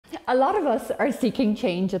A lot of us are seeking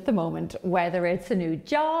change at the moment, whether it's a new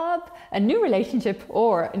job, a new relationship,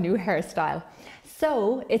 or a new hairstyle.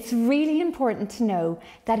 So it's really important to know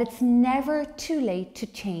that it's never too late to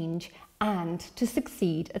change and to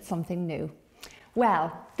succeed at something new.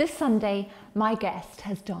 Well, this Sunday, my guest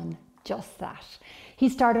has done just that. He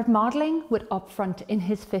started modelling with Upfront in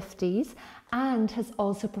his 50s and has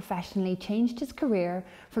also professionally changed his career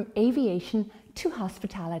from aviation to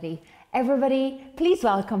hospitality. Everybody, please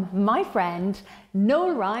welcome my friend,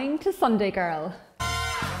 Noel Ryan to Sunday Girl.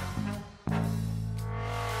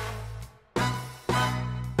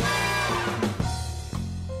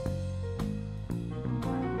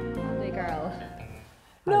 Sunday Girl.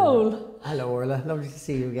 Noel. Hello Orla, lovely to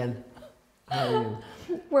see you again. How are you?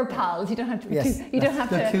 We're pals. You don't have to be yes, too. You don't have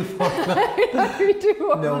to. Too far. You don't have to be too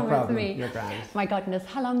warm No problem. with me. You're grand. My goodness,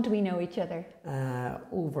 how long do we know each other?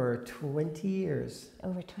 Over 20 years.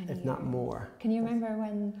 Over 20 if not more. Can you remember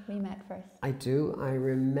when we met first? I do. I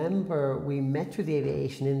remember we met through the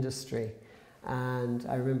aviation industry, and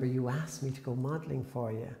I remember you asked me to go modelling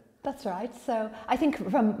for you. That's right. So I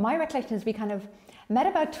think from my recollections, we kind of met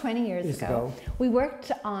about 20 years ago. We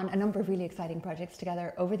worked on a number of really exciting projects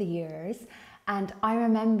together over the years. And I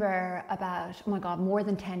remember about, oh my God, more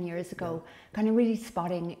than 10 years ago, kind of really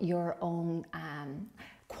spotting your own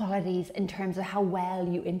qualities in terms of how well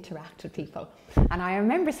you interact with people. And I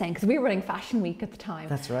remember saying, because we were running Fashion Week at the time.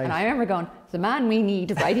 That's right. And I remember going, the man we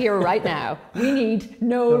need right here, right now, we need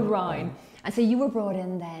Noel Ryan. And so you were brought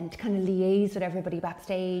in then to kind of liaise with everybody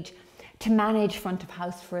backstage, to manage front of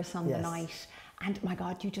house for a Sunday night. And my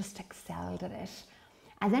God, you just excelled at it.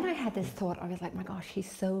 And then I had this thought, I was like, my gosh, he's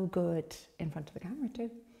so good in front of the camera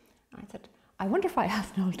too. And I said, I wonder if I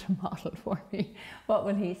ask Noel to model for me, what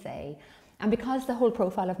will he say? And because the whole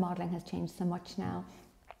profile of modelling has changed so much now,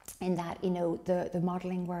 in that, you know, the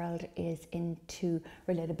modelling world is into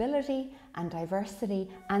relatability and diversity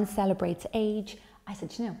and celebrates age, I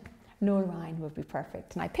said, you know, Noel Ryan would be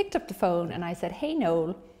perfect. And I picked up the phone and I said, hey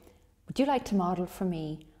Noel, would you like to model for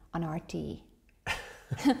me on RTE?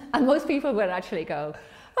 And most people would actually go,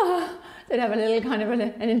 oh, they'd have a little kind of an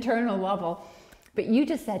internal wobble. But you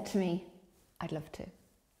just said to me, I'd love to.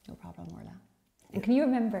 No problem, Orla. And can you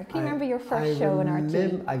remember your first show in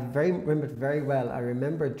RTE? I remember it very well. I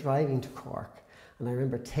remember driving to Cork, and I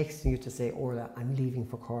remember texting you to say, Orla, I'm leaving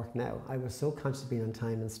for Cork now. I was so conscious of being on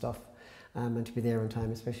time and stuff, and to be there on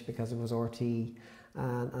time, especially because it was RTE.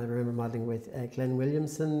 And I remember modelling with Glenn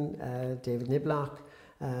Williamson, David Niblock,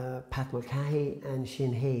 Pat Mulcahy and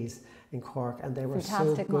Shin Hayes in Cork, and they were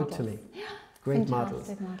so good to me. Great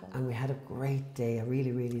models. And we had a great day. I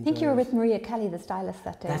really enjoyed it. I think you were with Maria Kelly, the stylist,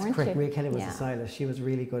 that day, weren't you? That's correct. Maria Kelly was the stylist. She was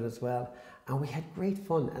really good as well. And we had great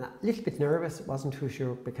fun, and a little bit nervous, wasn't too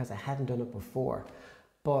sure because I hadn't done it before.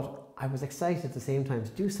 But I was excited at the same time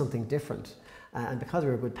to do something different. And because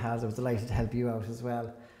we were good pals, I was delighted to help you out as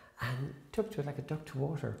well. And took to it like a duck to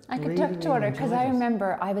water. Like a duck to water, because I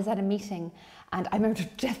remember I was at a meeting and I remember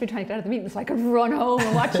desperately trying to get out of the meeting so I could run home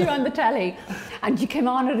and watch you on the telly. And you came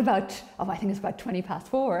on at about, I think it was about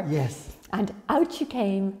 4:20. Yes. And out you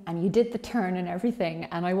came and you did the turn and everything.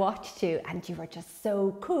 And I watched you and you were just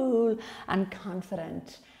so cool and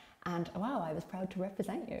confident. And wow, I was proud to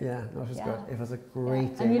represent you. Yeah, no, it was good. It was a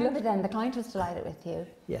great day. And you look at then, the client was delighted with you.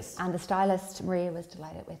 Yes. And the stylist, Maria, was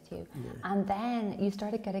delighted with you. Yeah. And then you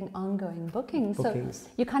started getting ongoing bookings. So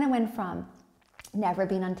you kind of went from never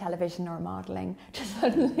being on television or modelling to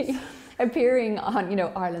suddenly appearing on, you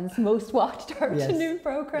know, Ireland's most watched afternoon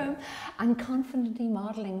programme and confidently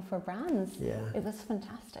modelling for brands. Yeah. It was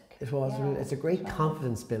fantastic. It was. Yeah, it's a great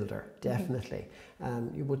confidence builder, definitely.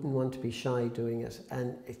 You wouldn't want to be shy doing it,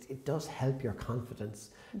 and it does help your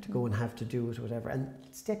confidence to go and have to do it, whatever, and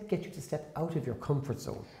get you to step out of your comfort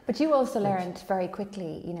zone. But you also learned very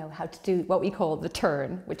quickly, you know, how to do what we call the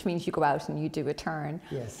turn, which means you go out and you do a turn.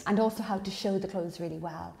 Yes. And also how to show the clothes really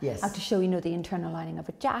well. Yes. How to show, you know, the internal lining of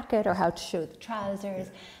a jacket, or how to show the trousers.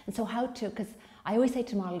 Yeah. And so how to, because I always say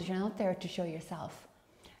to models, you're not there to show yourself.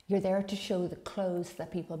 You're there to show the clothes,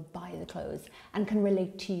 that people buy the clothes and can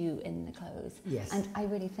relate to you in the clothes. Yes. And I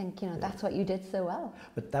really think, you know, that's what you did so well.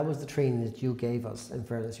 But that was the training that you gave us, in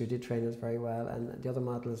fairness. You did train us very well, and the other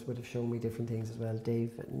models would have shown me different things as well,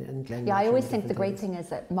 Dave and Glenn. Yeah, I always think the great thing is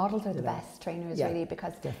that models are the best trainers, really,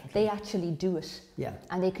 because they actually do it. Yeah.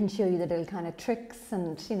 And they can show you the little kind of tricks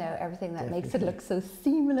and, you know, everything that makes it look so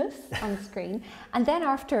seamless on screen. And then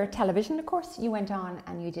after television, of course, you went on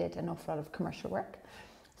and you did an awful lot of commercial work.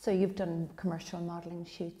 So you've done commercial modelling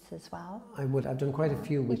shoots as well? I've done quite a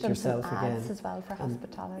few with yourself again. You've done ads as well for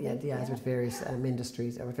hospitality. Yeah, the ads with various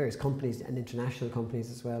industries, with various companies and international companies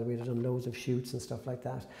as well. We've done loads of shoots and stuff like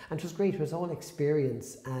that. And it was great, it was all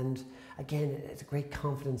experience, and again, it's a great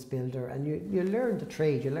confidence builder, and you learn the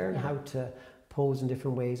trade, you learn how to pose in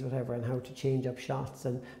different ways, whatever, and how to change up shots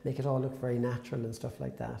and make it all look very natural and stuff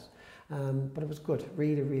like that. But it was good,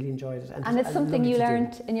 really, really enjoyed it. And it's something you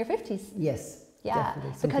learned in your 50s? Yes. Yeah,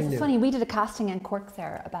 because it's funny, we did a casting in Cork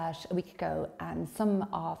there about a week ago, and some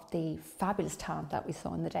of the fabulous talent that we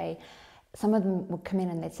saw in the day, some of them would come in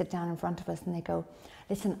and they'd sit down in front of us and they'd go,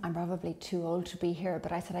 listen, I'm probably too old to be here,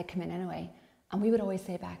 but I said I'd come in anyway. And we would always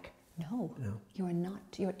say back, no. You are not,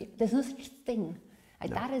 there's no such thing.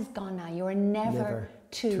 That is gone now. You are never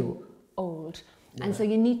too old. Never. And so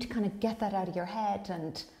you need to kind of get that out of your head.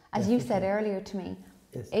 And as you said earlier to me,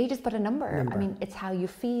 age is but a number. I mean, it's how you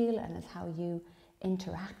feel and it's how you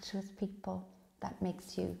interact with people that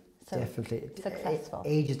makes you so successful.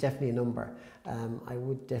 Age is definitely a number. I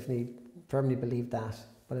would definitely firmly believe that.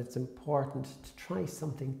 But it's important to try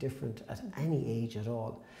something different at any age at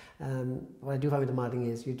all. What I do find with the modelling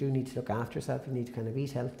is you do need to look after yourself. You need to kind of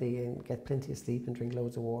eat healthy and get plenty of sleep and drink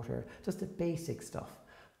loads of water. Just the basic stuff.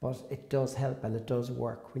 But it does help and it does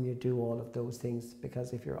work when you do all of those things,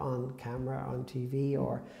 because if you're on camera, on TV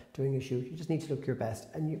or doing a shoot, you just need to look your best.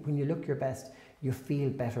 And when you look your best, you feel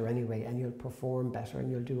better anyway, and you'll perform better and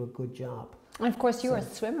you'll do a good job. And of course, you're a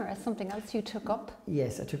swimmer. Is something else you took up?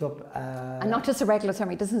 Yes, I took up... and not just a regular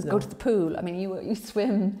swimmer. It doesn't go to the pool. I mean, you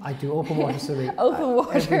swim... I do open water swimming. Open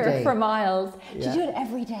water for miles. Do you do it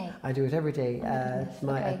every day? I do it every day.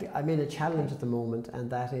 I'm in a challenge at the moment, and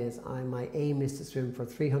that is my aim is to swim for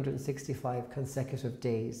 365 consecutive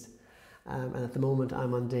days. And at the moment,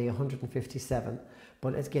 I'm on day 157.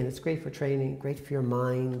 But again, it's great for training, great for your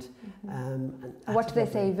mind. And what do they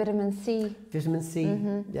say? Vitamin C. Vitamin C.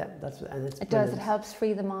 Yeah, and it's. It does. It helps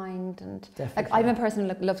free the mind, and like I'm a person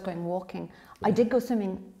who loves going walking. I did go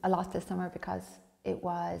swimming a lot this summer because it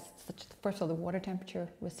was such. First of all, the water temperature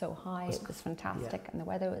was so high. It was fantastic, and the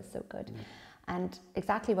weather was so good. And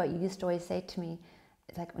exactly what you used to always say to me,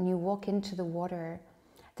 it's like when you walk into the water,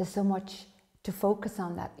 there's so much to focus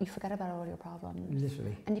on that you forget about all your problems.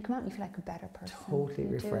 Literally. And you come out and you feel like a better person. Totally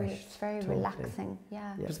refreshed. It's very relaxing.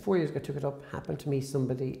 Yeah. It was 4 years ago I took it up. Happened to meet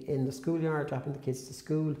somebody in the schoolyard, dropping the kids to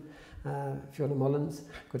school. Fiona Mullins,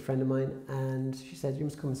 good friend of mine, and she said, you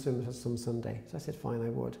must come and swim with us some Sunday. So I said, fine,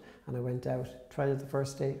 I would. And I went out, tried it the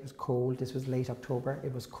first day. It was cold. This was late October.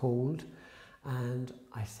 It was cold. And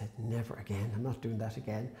I said, never again. I'm not doing that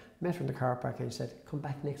again. Met her in the car park and she said, come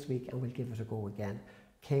back next week and we'll give it a go again.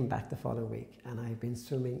 Came back the following week, and I've been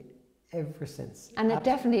swimming ever since. And it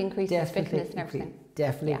definitely increases fitness and everything.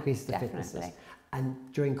 Definitely increases the fitness. And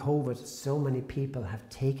during COVID, so many people have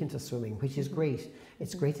taken to swimming, which is great.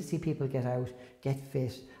 It's great to see people get out, get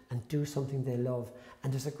fit, and do something they love.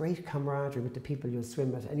 And there's a great camaraderie with the people you'll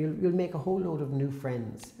swim with, and you'll make a whole load of new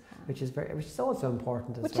friends, which is also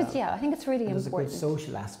important as well. I think it's really important. There's a good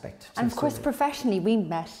social aspect to And of course, professionally, we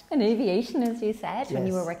met in aviation, as you said, when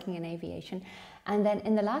you were working in aviation. And then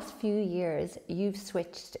in the last few years, you've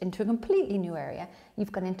switched into a completely new area.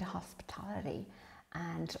 You've gone into hospitality.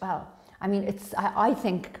 And well, I mean, I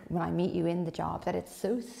think when I meet you in the job that it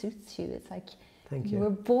so suits you. It's like you were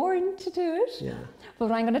born to do it. Yeah. But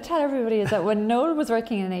what I'm going to tell everybody is that when Noel was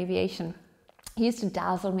working in aviation, he used to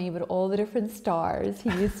dazzle me with all the different stars he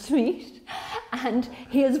used to meet. And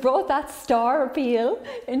he has brought that star appeal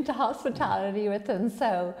into hospitality with him.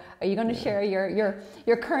 So are you going to share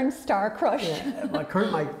your current star crush? Yeah. My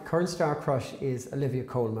current star crush is Olivia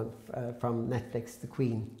Colman from Netflix, The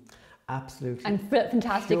Queen. Absolutely. And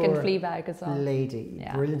fantastic in Fleabag as well. Lady,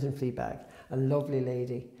 brilliant in Fleabag. A lovely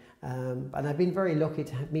lady. And I've been very lucky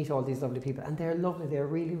to meet all these lovely people, and they're lovely, they're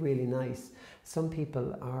really, really nice. Some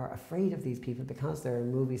people are afraid of these people because they're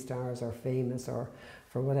movie stars or famous or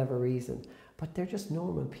for whatever reason, but they're just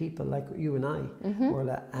normal people like you and I,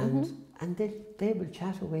 Orla, and they will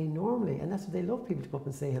chat away normally, and that's what they love, people to come up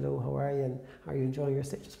and say hello, how are you, and are you enjoying your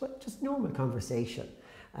stay, just normal conversation.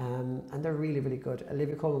 And they're really, really good.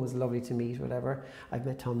 Olivia Colman was lovely to meet, whatever. I've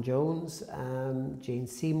met Tom Jones, Jane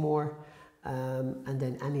Seymour, and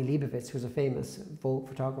then Annie Leibovitz, who's a famous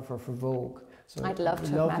photographer for Vogue. So I'd love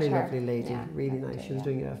to have met her. Lovely lady, really nice. She was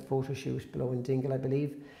doing a photo shoot below in Dingle, I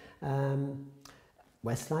believe.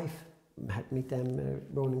 Westlife, had to meet them,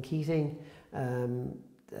 Ronan Keating.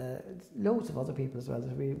 loads of other people as well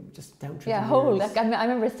that we just down through yeah, the whole. years. Like, I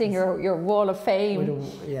remember seeing your wall of fame,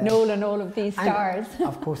 Yeah. Noel and all of these stars. And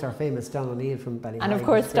of course, our famous Don O'Neill from Ballyheigue. And of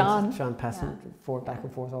course, Don. Sean passing back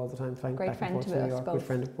and forth all the time, flying Great back and friend forth to to New us York. both. Good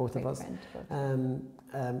friend of both Great of us. friend to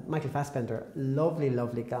both. Michael Fassbender,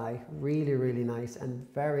 lovely guy, really nice and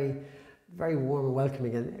very, very warm and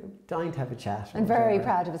welcoming, and dying to have a chat. And very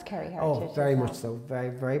proud of his Kerry heritage. Oh, very much so.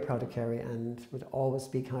 Very proud of Kerry, and would always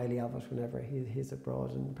speak highly of it whenever he's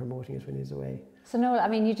abroad and promoting it when he's away. So Noel, I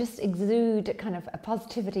mean, you just exude kind of a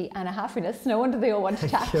positivity and a happiness. No wonder they all want to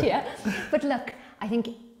chat to you. But look, I think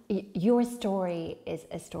your story is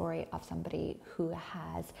a story of somebody who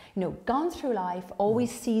has, gone through life,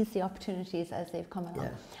 always sees the opportunities as they've come along,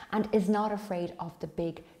 and is not afraid of the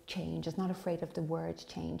big change, is not afraid of the word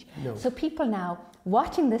change. No. So people now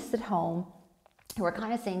watching this at home who are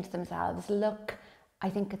kind of saying to themselves, look, I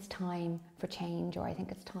think it's time for change, or I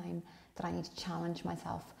think it's time that I need to challenge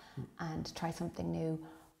myself and try something new.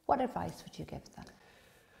 What advice would you give them?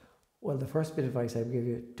 Well, the first bit of advice I would give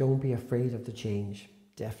you, don't be afraid of the change.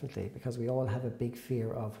 Definitely, because we all have a big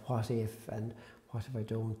fear of what if, and what if I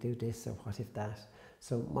don't do this, or what if that.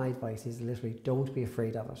 So my advice is literally don't be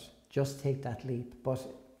afraid of it. Just take that leap, but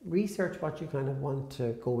research what you kind of want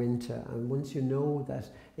to go into, and once you know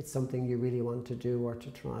that it's something you really want to do or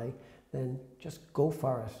to try, then just go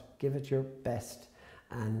for it. Give it your best,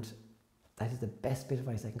 and that is the best bit of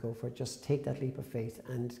advice I can go for. Just take that leap of faith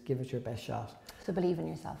and give it your best shot. So believe in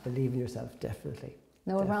yourself. Believe in yourself, definitely.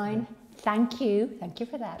 Noel Ryan, thank you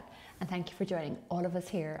for that, and thank you for joining all of us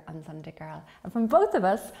here on Sunday Girl. And from both of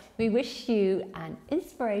us, we wish you an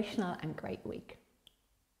inspirational and great week.